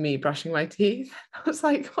up to me brushing my teeth. I was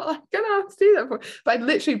like, well, I'm gonna have to do that but I'd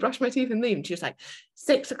literally brush my teeth and leave, and she was like,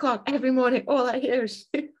 6 o'clock every morning, all I hear is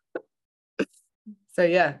she. So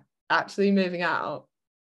yeah, actually moving out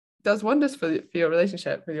does wonders for your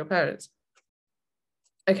relationship with your parents.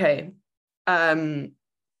 Okay.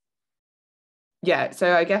 Yeah,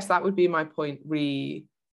 so I guess that would be my point.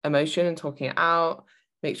 Emotion and talking it out.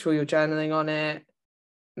 Make sure you're journaling on it.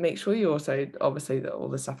 Make sure you also, obviously, all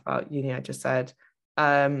the stuff about uni I just said.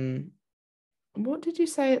 What did you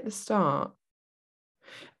say at the start?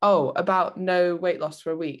 Oh, about no weight loss for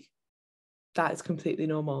a week. That is completely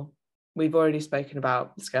normal. We've already spoken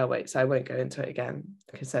about the scale weight, so I won't go into it again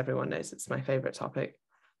because everyone knows it's my favorite topic.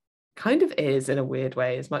 Kind of is, in a weird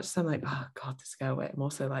way. As much as I'm like, oh God, the scale weight, I'm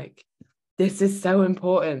also like, this is so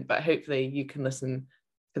important. But hopefully you can listen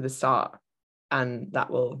to the start, and that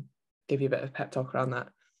will give you a bit of pep talk around that.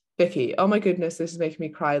 Vicky, oh my goodness, this is making me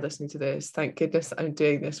cry listening to this. Thank goodness I'm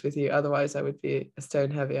doing this with you. Otherwise, I would be a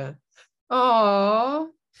stone heavier. Oh,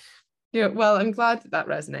 yeah. Well, I'm glad that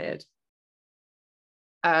resonated.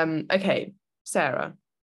 Okay, Sarah.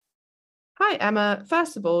 Hi, Emma.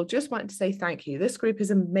 First of all, just wanted to say thank you. This group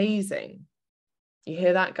is amazing. You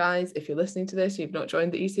hear that, guys? If you're listening to this, you've not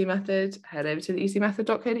joined the EC Method, head over to the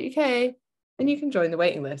ecmethod.co.uk and you can join the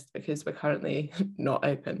waiting list, because we're currently not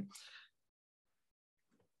open.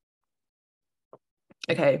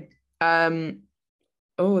 Okay.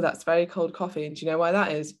 Oh, that's very cold coffee. And do you know why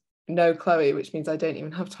that is? No Chloe, which means I don't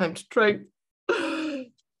even have time to drink.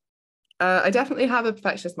 I definitely have a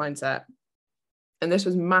perfectionist mindset, and this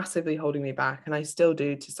was massively holding me back, and I still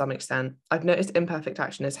do to some extent. I've noticed imperfect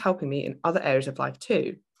action is helping me in other areas of life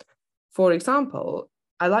too. For example,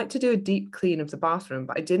 I like to do a deep clean of the bathroom,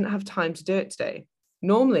 but I didn't have time to do it today.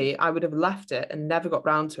 Normally, I would have left it and never got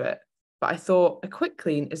round to it, but I thought a quick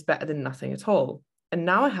clean is better than nothing at all. And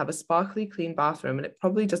now I have a sparkly clean bathroom, and it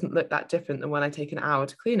probably doesn't look that different than when I take an hour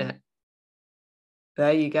to clean it.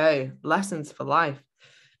 There you go. Lessons for life.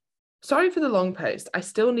 Sorry for the long post. I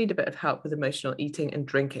still need a bit of help with emotional eating and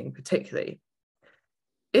drinking, particularly.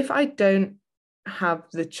 If I don't have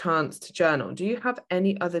the chance to journal, do you have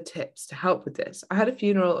any other tips to help with this? I had a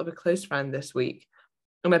funeral of a close friend this week,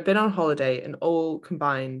 and I've been on holiday, and all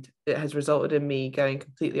combined, it has resulted in me going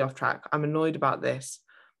completely off track. I'm annoyed about this,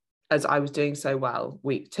 as I was doing so well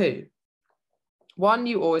week 2. One,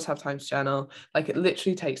 you always have time to journal. Like, it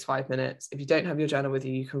literally takes 5 minutes. If you don't have your journal with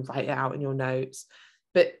you, you can write it out in your notes.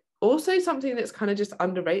 But also something that's kind of just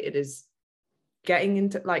underrated is getting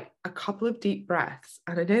into like a couple of deep breaths.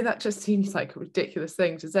 And I know that just seems like a ridiculous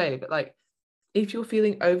thing to say, but like, if you're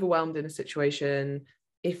feeling overwhelmed in a situation,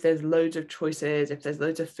 if there's loads of choices, if there's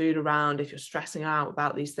loads of food around, if you're stressing out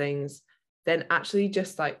about these things, then actually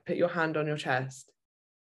just like put your hand on your chest,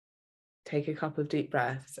 take a couple of deep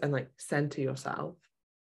breaths, and like center yourself,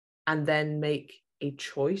 and then make a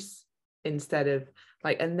choice instead of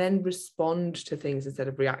like, and then respond to things instead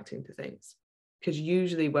of reacting to things. Because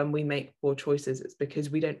usually when we make poor choices, it's because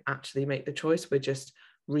we don't actually make the choice. We're just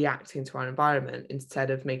reacting to our environment instead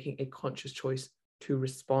of making a conscious choice to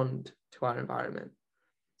respond to our environment.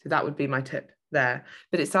 So that would be my tip there.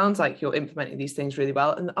 But it sounds like you're implementing these things really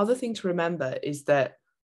well. And the other thing to remember is that,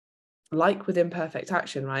 like with imperfect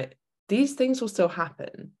action, right, these things will still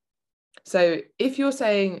happen. So if you're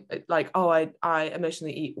saying like, oh, I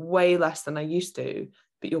emotionally eat way less than I used to,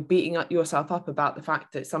 but you're beating yourself up about the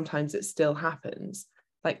fact that sometimes it still happens,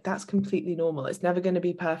 like that's completely normal. It's never going to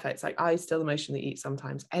be perfect. It's like, I still emotionally eat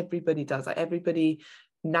sometimes. Everybody does. Like everybody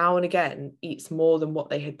now and again eats more than what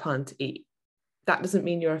they had planned to eat. That doesn't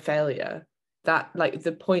mean you're a failure. That, like,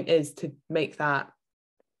 the point is to make that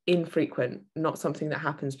infrequent, not something that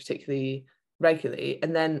happens particularly regularly,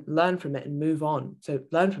 and then learn from it and move on. So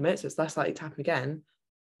learn from it so it's less likely to happen again,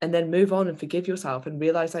 and then move on and forgive yourself and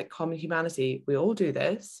realize, like, common humanity, we all do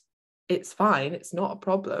this. It's fine. It's not a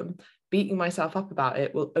problem. Beating myself up about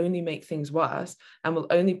it will only make things worse and will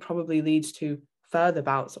only probably lead to further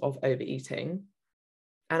bouts of overeating.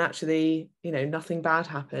 And actually, you know, nothing bad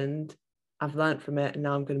happened. I've learned from it and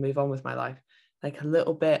now I'm going to move on with my life. Like a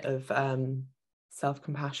little bit of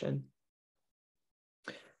self-compassion.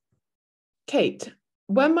 Kate,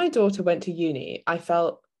 when my daughter went to uni, I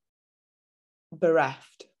felt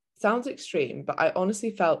bereft. Sounds extreme, but I honestly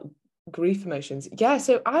felt grief emotions. Yeah,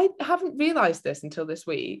 so I haven't realized this until this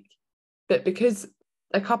week, but because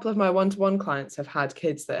a couple of my one-to-one clients have had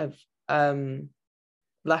kids that have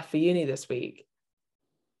left for uni this week,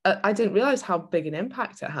 I didn't realize how big an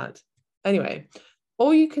impact it had. Anyway,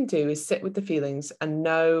 all you can do is sit with the feelings and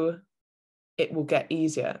know it will get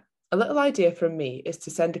easier. A little idea from me is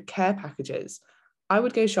to send care packages. I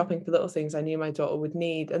would go shopping for little things I knew my daughter would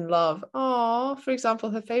need and love. Oh, for example,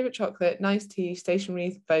 her favorite chocolate, nice tea,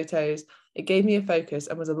 stationery, photos. It gave me a focus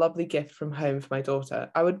and was a lovely gift from home for my daughter.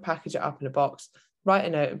 I would package it up in a box, write a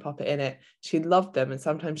note and pop it in it. She loved them, and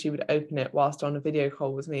sometimes she would open it whilst on a video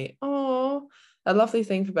call with me. Oh, a lovely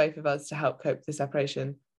thing for both of us to help cope with the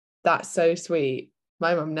separation. That's so sweet.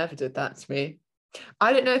 My mum never did that to me.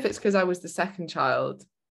 I don't know if it's because I was the second child,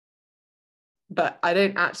 but I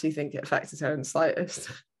don't actually think it affected her in the slightest.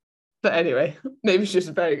 But anyway, maybe she's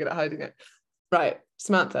just very good at hiding it. Right,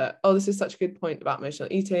 Samantha. Oh, this is such a good point about emotional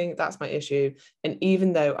eating. That's my issue. And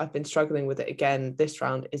even though I've been struggling with it again, this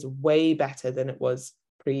round is way better than it was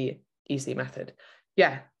pre-easy method.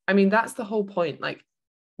 Yeah, I mean, that's the whole point. Like,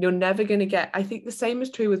 you're never going to get, I think the same is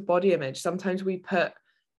true with body image. Sometimes we put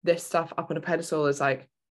this stuff up on a pedestal as like,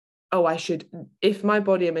 oh, I should, if my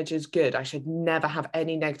body image is good, I should never have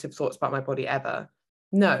any negative thoughts about my body ever.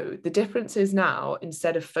 No, the difference is now,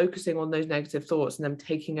 instead of focusing on those negative thoughts and them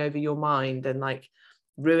taking over your mind and like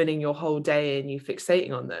ruining your whole day and you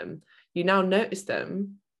fixating on them, you now notice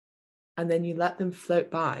them and then you let them float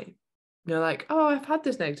by. You're like, oh, I've had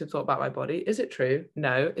this negative thought about my body. Is it true?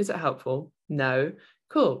 No. Is it helpful? No.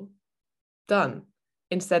 Cool. Done.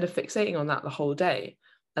 Instead of fixating on that the whole day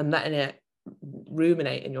and letting it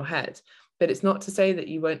ruminate in your head. But it's not to say that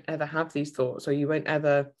you won't ever have these thoughts or you won't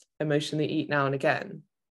ever emotionally eat now and again.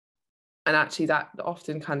 And actually that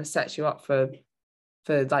often kind of sets you up for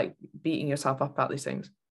like beating yourself up about these things.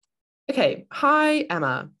 Okay. Hi,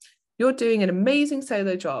 Emma. You're doing an amazing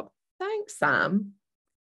solo job. Thanks, Sam.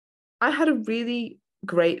 I had a really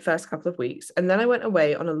great first couple of weeks, and then I went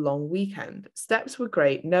away on a long weekend. Steps were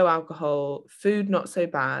great, no alcohol, food not so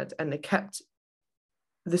bad, and it kept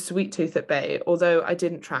the sweet tooth at bay, although I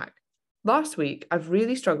didn't track. Last week, I've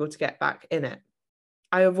really struggled to get back in it.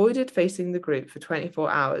 I avoided facing the group for 24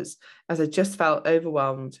 hours as I just felt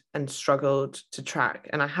overwhelmed and struggled to track,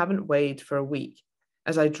 and I haven't weighed for a week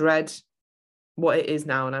as I dread what it is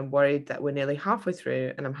now, and I'm worried that we're nearly halfway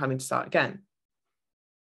through and I'm having to start again.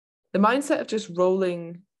 The mindset of just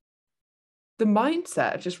rolling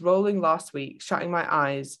last week, shutting my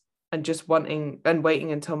eyes and just wanting and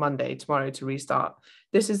waiting until Monday, tomorrow, to restart.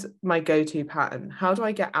 This is my go-to pattern. How do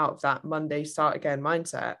I get out of that Monday start again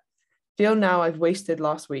mindset? Feel now I've wasted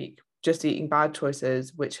last week just eating bad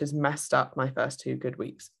choices, which has messed up my first 2 good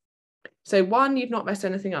weeks. So 1, you've not messed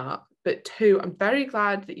anything up, but 2, I'm very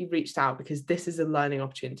glad that you've reached out, because this is a learning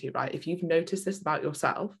opportunity, right? If you've noticed this about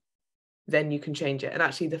yourself, then you can change it. And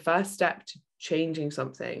actually the first step to changing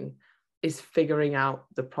something is figuring out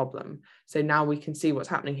the problem. So now we can see what's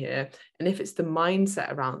happening here. And if it's the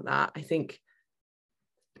mindset around that, I think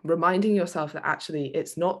reminding yourself that actually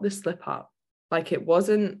it's not the slip up. Like, it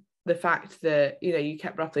wasn't the fact that, you know, you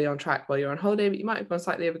kept roughly on track while you're on holiday, but you might have gone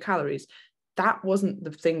slightly over calories. That wasn't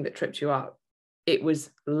the thing that tripped you up. It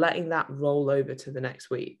was letting that roll over to the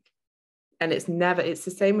next week. And it's the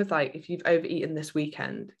same with, like, if you've overeaten this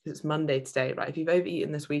weekend, because it's Monday today, right? If you've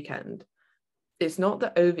overeaten this weekend, it's not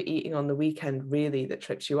the overeating on the weekend really that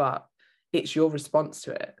trips you up. It's your response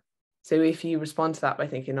to it. So if you respond to that by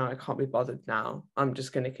thinking, no, I can't be bothered now, I'm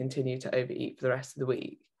just going to continue to overeat for the rest of the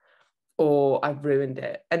week, or I've ruined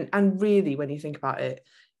it. And really, when you think about it,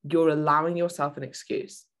 you're allowing yourself an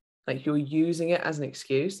excuse. Like, you're using it as an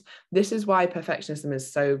excuse. This is why perfectionism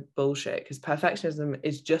is so bullshit, because perfectionism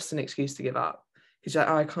is just an excuse to give up. Because you're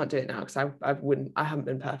like, oh, I can't do it now because I haven't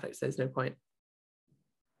been perfect, so there's no point.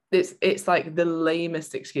 It's like the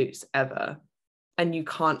lamest excuse ever. And you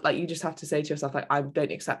can't, like, you just have to say to yourself, like, I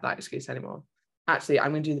don't accept that excuse anymore. Actually,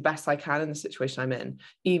 I'm going to do the best I can in the situation I'm in,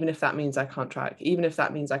 even if that means I can't track, even if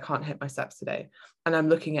that means I can't hit my steps today. And I'm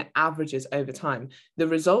looking at averages over time. The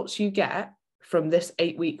results you get from this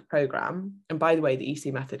 8-week program, and by the way, the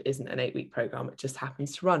EC method isn't an 8-week program, it just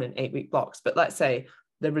happens to run in 8-week blocks. But let's say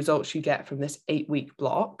the results you get from this 8-week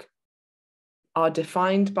block are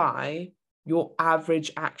defined by your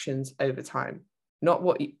average actions over time, not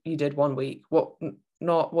what you did 1 week,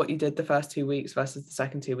 not what you did the first 2 weeks versus the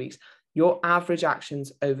second 2 weeks. Your average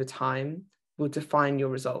actions over time will define your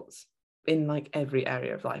results in like every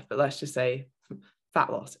area of life. But let's just say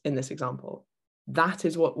fat loss in this example. That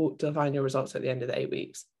is what will define your results at the end of the 8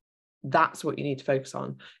 weeks. That's what you need to focus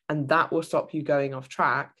on. And that will stop you going off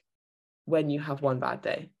track when you have one bad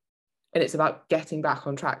day. And it's about getting back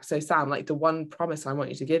on track. So Sam, like, the one promise I want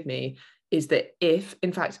you to give me is that if,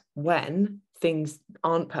 in fact, when things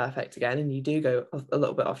aren't perfect again and you do go a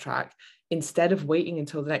little bit off track, instead of waiting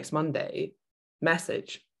until the next Monday,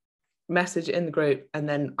 message in the group, and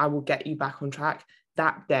then I will get you back on track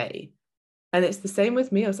that day. And it's the same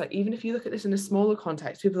with meals. Like, even if you look at this in a smaller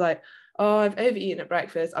context, people are like, oh, I've overeaten at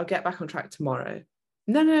breakfast, I'll get back on track tomorrow.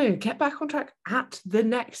 No, get back on track at the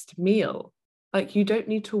next meal. Like, you don't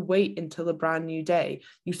need to wait until a brand new day.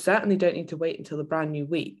 You certainly don't need to wait until a brand new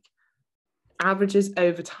week. Averages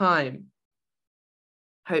over time.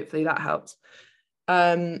 Hopefully that helps.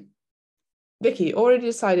 Vicky, already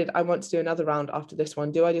decided I want to do another round after this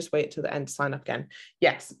one. Do I just wait till the end to sign up again?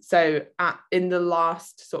 Yes. So in the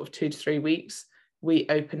last sort of 2 to 3 weeks, we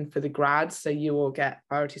open for the grads. So you will get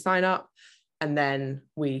priority sign up, and then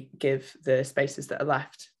we give the spaces that are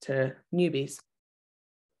left to newbies.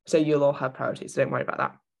 So you'll all have priority, so don't worry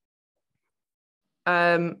about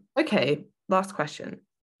that. Okay, last question.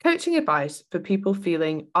 Coaching advice for people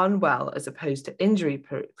feeling unwell as opposed to injury,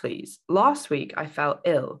 please. Last week, I felt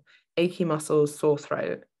ill, achy muscles, sore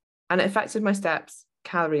throat, and it affected my steps,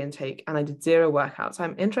 calorie intake, and I did 0 workouts.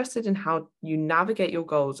 I'm interested in how you navigate your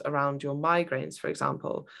goals around your migraines, for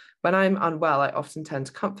example. When I'm unwell, I often turn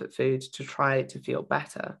to comfort food to try to feel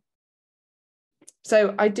better.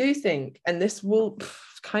 So I do think, and this will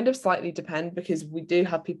kind of slightly depend, because we do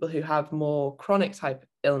have people who have more chronic type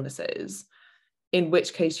illnesses, in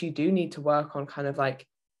which case you do need to work on kind of like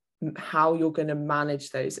how you're going to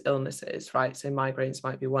manage those illnesses, right? So migraines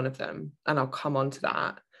might be one of them, and I'll come on to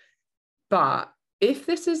that. But if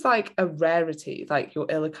this is like a rarity, like you're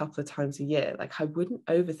ill a couple of times a year, like I wouldn't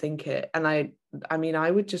overthink it. And I mean,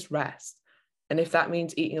 I would just rest. And if that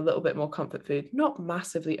means eating a little bit more comfort food, not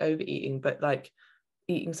massively overeating, but like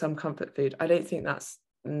eating some comfort food, I don't think that's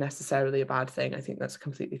necessarily a bad thing. I think that's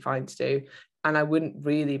completely fine to do. And I wouldn't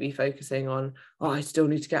really be focusing on, oh, I still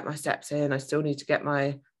need to get my steps in, I still need to get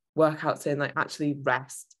my workouts in. Like, actually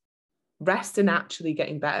rest and actually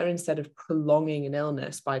getting better, instead of prolonging an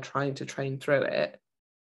illness by trying to train through it,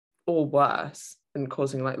 or worse, and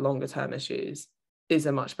causing like longer term issues, is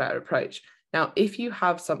a much better approach. Now, if you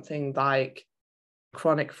have something like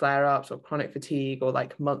chronic flare-ups or chronic fatigue, or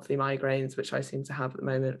like monthly migraines, which I seem to have at the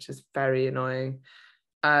moment, which is very annoying,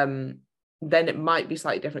 then it might be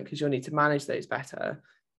slightly different, because you'll need to manage those better.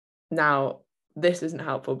 Now, this isn't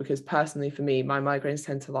helpful, because personally for me, my migraines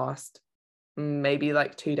tend to last maybe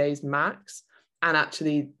like 2 days max, and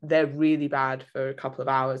actually they're really bad for a couple of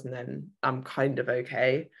hours, and then I'm kind of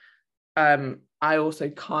okay. I also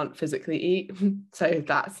can't physically eat, so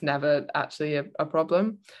that's never actually a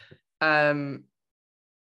problem. And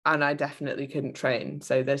I definitely couldn't train,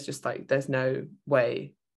 so there's no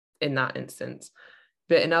way in that instance.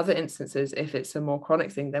 But in other instances, if it's a more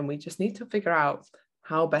chronic thing, then we just need to figure out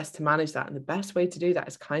how best to manage that. And the best way to do that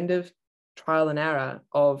is kind of trial and error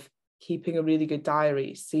of keeping a really good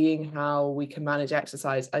diary, seeing how we can manage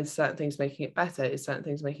exercise. Is certain things making it better? Is certain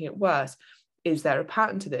things making it worse? Is there a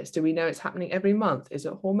pattern to this? Do we know it's happening every month? Is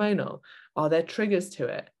it hormonal? Are there triggers to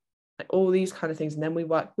it? Like all these kind of things. And then we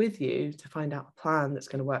work with you to find out a plan that's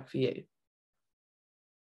going to work for you.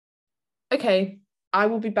 Okay, I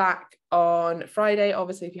will be back on Friday.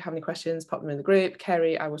 Obviously, if you have any questions, pop them in the group.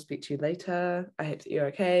 Kerry, I will speak to you later. I hope that you're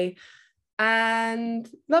okay. And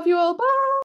love you all. Bye.